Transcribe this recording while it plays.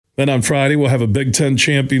Then on Friday, we'll have a Big Ten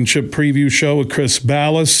championship preview show with Chris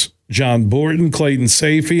Ballas, John Borton, Clayton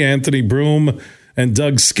Safey, Anthony Broom, and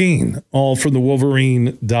Doug Skeen, all from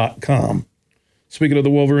thewolverine.com. Speaking of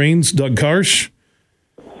the Wolverines, Doug Karsch,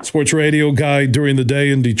 sports radio guy during the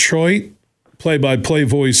day in Detroit, play-by-play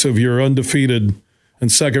voice of your undefeated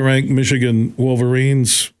and second-ranked Michigan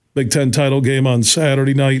Wolverines. Big Ten title game on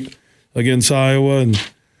Saturday night against Iowa. And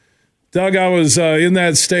Doug, I was in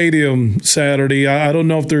that stadium Saturday. I don't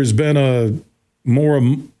know if there's been a more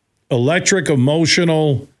electric,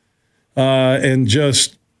 emotional, and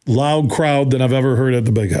just loud crowd than I've ever heard at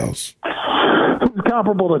the Big House. It was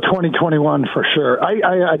comparable to 2021 for sure.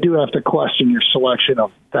 I do have to question your selection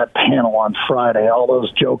of that panel on Friday. All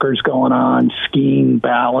those jokers going on, Skeen,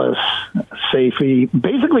 Ballas, Safey.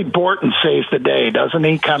 Basically, Borton saves the day, doesn't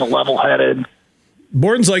he? Kind of level-headed.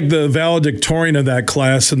 Borton's like the valedictorian of that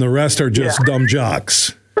class, and the rest are just dumb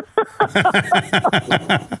jocks.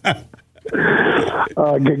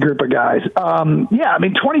 Good group of guys.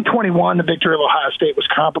 2021, the victory of Ohio State was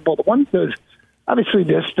comparable. The one was obviously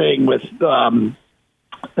this thing with the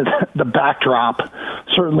backdrop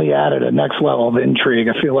certainly added a next level of intrigue.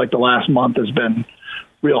 I feel like the last month has been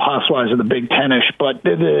real Housewives of the Big Ten-ish. But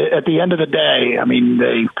at the end of the day, I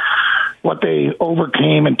mean, what they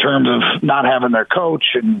overcame in terms of not having their coach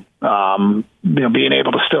and being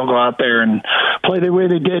able to still go out there and play the way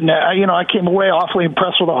they did. And, I came away awfully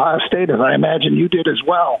impressed with Ohio State, as I imagine you did as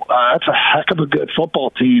well. That's a heck of a good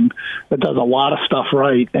football team that does a lot of stuff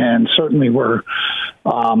right, and certainly gave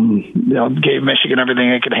Michigan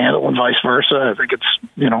everything they could handle, and vice versa. I think it's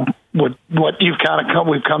what we've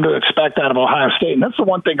come to expect out of Ohio State, and that's the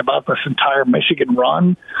one thing about this entire Michigan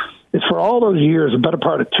run. Is for all those years, a better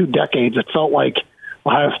part of 2 decades, it felt like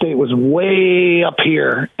Ohio State was way up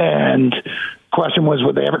here. And the question was,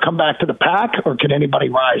 would they ever come back to the pack, or could anybody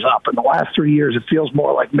rise up? In the last 3 years, it feels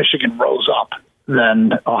more like Michigan rose up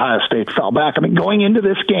than Ohio State fell back. I mean, going into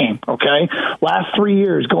this game, last 3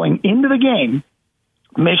 years, going into the game,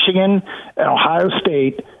 Michigan and Ohio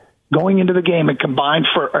State going into the game and combined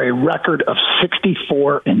for a record of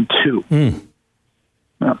 64-2.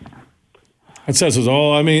 Yeah. That says it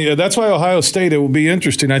all. I mean, that's why Ohio State, it will be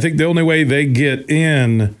interesting. I think the only way they get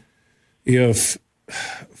in, if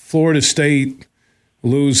Florida State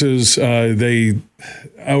loses, Oregon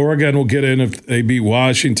will get in if they beat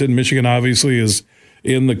Washington. Michigan obviously is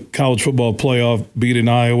in the college football playoff, beating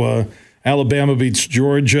Iowa. Alabama beats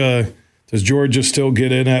Georgia. Does Georgia still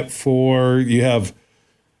get in at 4? You have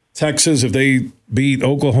Texas. If they beat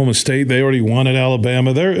Oklahoma State, they already won at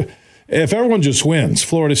Alabama. If everyone just wins,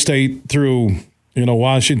 Florida State through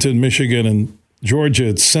Washington, Michigan, and Georgia,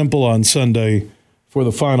 it's simple on Sunday for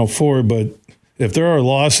the Final Four. But if there are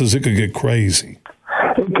losses, it could get crazy.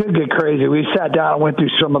 It could get crazy. We sat down and went through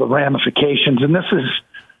some of the ramifications, and this is,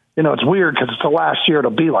 it's weird because it's the last year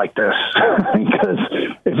it'll be like this. Because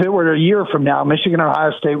if it were a year from now, Michigan and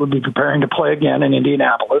Ohio State would be preparing to play again in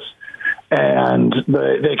Indianapolis, and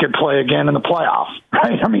they could play again in the playoff,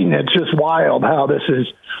 right? I mean, it's just wild how this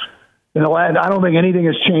is. I don't think anything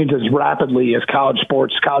has changed as rapidly as college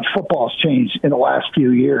football has changed in the last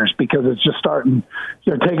few years, because it's just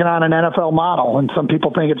they're taking on an NFL model, and some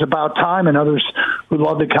people think it's about time, and others who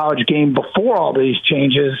love the college game before all these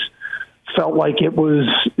changes felt like it was,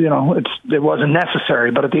 it wasn't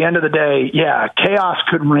necessary. But at the end of the day, chaos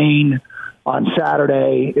could reign on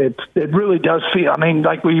Saturday. It really does feel,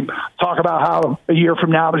 like we talk about how a year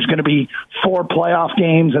from now there's going to be 4 playoff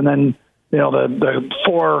games, and then the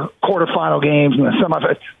 4 quarterfinal games and the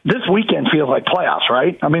semifinal. This weekend feels like playoffs,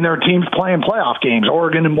 right? I mean, there are teams playing playoff games.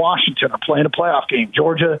 Oregon and Washington are playing a playoff game.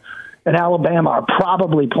 Georgia and Alabama are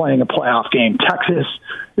probably playing a playoff game. Texas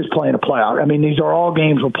is playing a playoff. I mean, these are all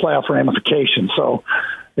games with playoff ramifications. So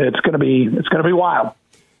it's going to be wild.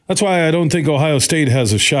 That's why I don't think Ohio State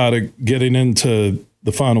has a shot at getting into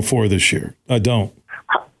the Final Four this year. I don't.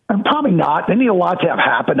 Probably not. They need a lot to have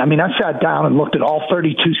happen. I mean, I sat down and looked at all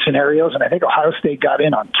 32 scenarios, and I think Ohio State got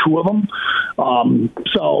in on 2 of them.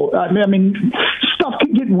 Stuff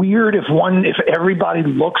can get weird if everybody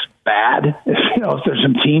looks bad. If there's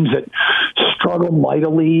some teams that struggle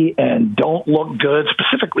mightily and don't look good,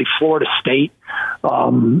 specifically Florida State.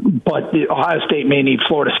 But Ohio State may need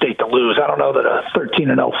Florida State to lose. I don't know that a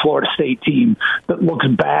 13-0 Florida State team that looks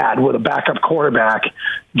bad with a backup quarterback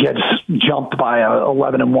gets jumped by a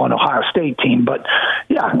 11-1 Ohio State team. But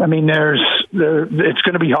yeah, I mean, it's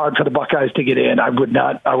going to be hard for the Buckeyes to get in. I would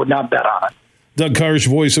not bet on it. Doug Karsch,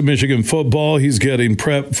 voice of Michigan football. He's getting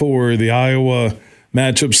prepped for the Iowa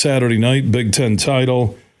matchup Saturday night, Big Ten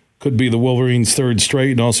title. Could be the Wolverines' 3rd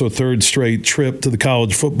straight, and also a 3rd straight trip to the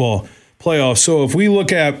college football playoffs. So if we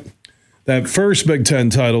look at that first Big Ten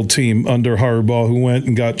title team under Harbaugh, who went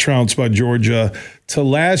and got trounced by Georgia, to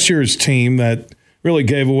last year's team that really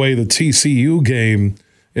gave away the TCU game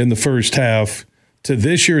in the first half, to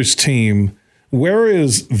this year's team. Where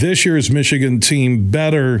is this year's Michigan team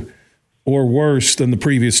better or worse than the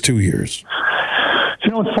previous 2 years?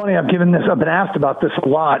 You know, it's funny. I've been asked about this a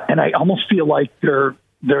lot, and I almost feel like they're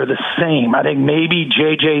the same. I think maybe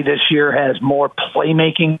JJ this year has more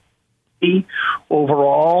playmaking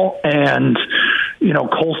overall, and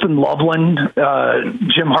Colston Loveland,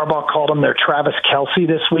 Jim Harbaugh called him their Travis Kelce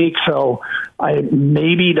this week. So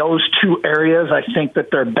maybe those two areas, I think that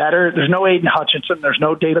they're better. There's no Aiden Hutchinson. There's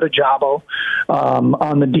no David Ojabo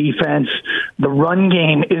on the defense. The run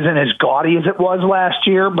game isn't as gaudy as it was last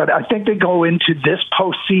year, but I think they go into this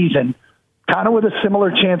postseason kind of with a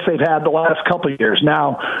similar chance they've had the last couple of years.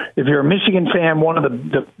 Now, if you're a Michigan fan, one of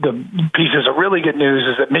the pieces of really good news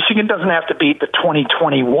is that Michigan doesn't have to beat the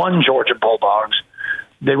 2021 Georgia Bulldogs.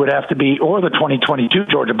 They would have to beat, or the 2022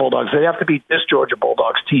 Georgia Bulldogs. They have to beat this Georgia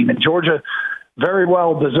Bulldogs team. And Georgia very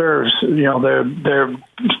well deserves, their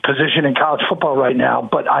position in college football right now.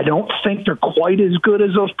 But I don't think they're quite as good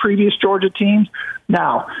as those previous Georgia teams.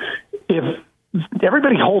 Now, if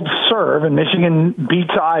everybody holds serve and Michigan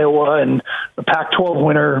beats Iowa and the Pac-12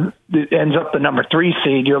 winner ends up the number 3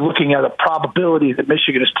 seed, you're looking at a probability that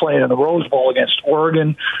Michigan is playing in the Rose Bowl against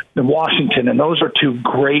Oregon and Washington, and those are two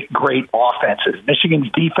great offenses. Michigan's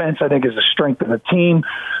defense, I think, is the strength of the team,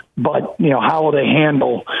 but how will they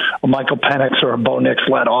handle a Michael Penix or a Bo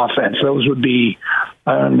Nix-led offense? Those would be,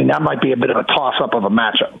 that might be a bit of a toss-up of a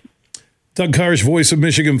matchup. Doug Karsch, voice of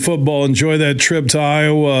Michigan football. Enjoy that trip to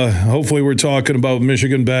Iowa. Hopefully we're talking about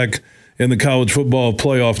Michigan back in the college football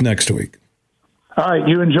playoff next week. All right,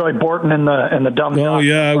 you enjoy Borton and the dumb. Oh,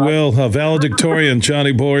 yeah, I will. Valedictorian,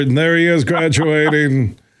 Johnny Borton. There he is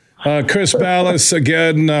graduating. Chris Ballas,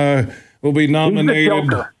 again, will be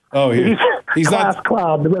nominated. He's not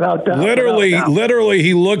cloud without doubt. Literally,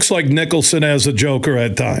 he looks like Nicholson as a Joker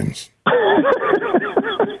at times.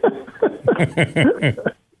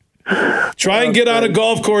 Try and get on a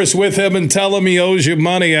golf course with him and tell him he owes you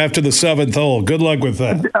money after the 7th hole. Good luck with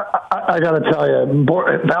that. I got to tell you,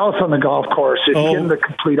 Ballas on the golf course, if you get him to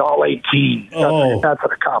complete all 18, that's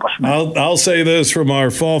an accomplishment. I'll say this from our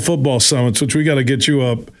fall football summits, which we got to get you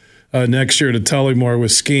up next year to Tullymore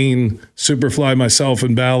with Skeen, Superfly, myself,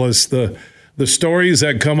 and Ballas. The stories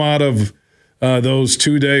that come out of those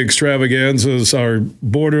 2-day extravaganzas are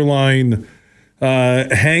borderline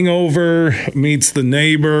Hangover meets The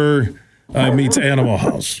Neighbor meets Animal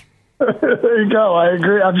House. There you go. I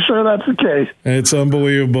agree. I'm sure that's the case. It's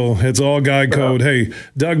unbelievable. It's all guy code. Hey,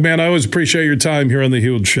 Doug, man, I always appreciate your time here on The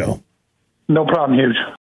Huge Show. No problem, Huge.